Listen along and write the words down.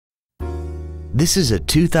This is a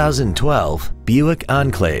 2012 Buick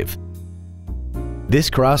Enclave. This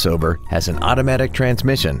crossover has an automatic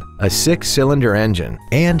transmission, a 6-cylinder engine,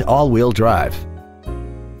 and all-wheel drive.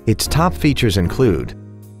 Its top features include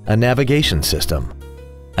a navigation system,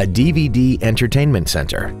 a DVD entertainment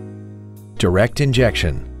center, direct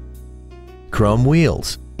injection, chrome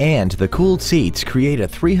wheels, and the cooled seats create a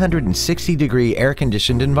 360-degree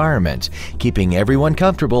air-conditioned environment, keeping everyone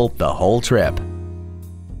comfortable the whole trip.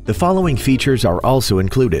 The following features are also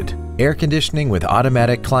included: air conditioning with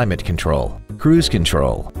automatic climate control, cruise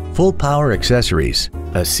control, full power accessories,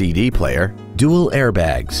 a CD player, dual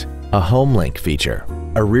airbags, a HomeLink feature,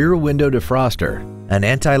 a rear window defroster, an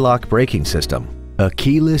anti-lock braking system, a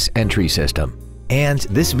keyless entry system, and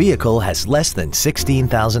this vehicle has less than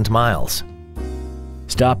 16,000 miles.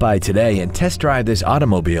 Stop by today and test drive this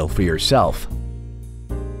automobile for yourself.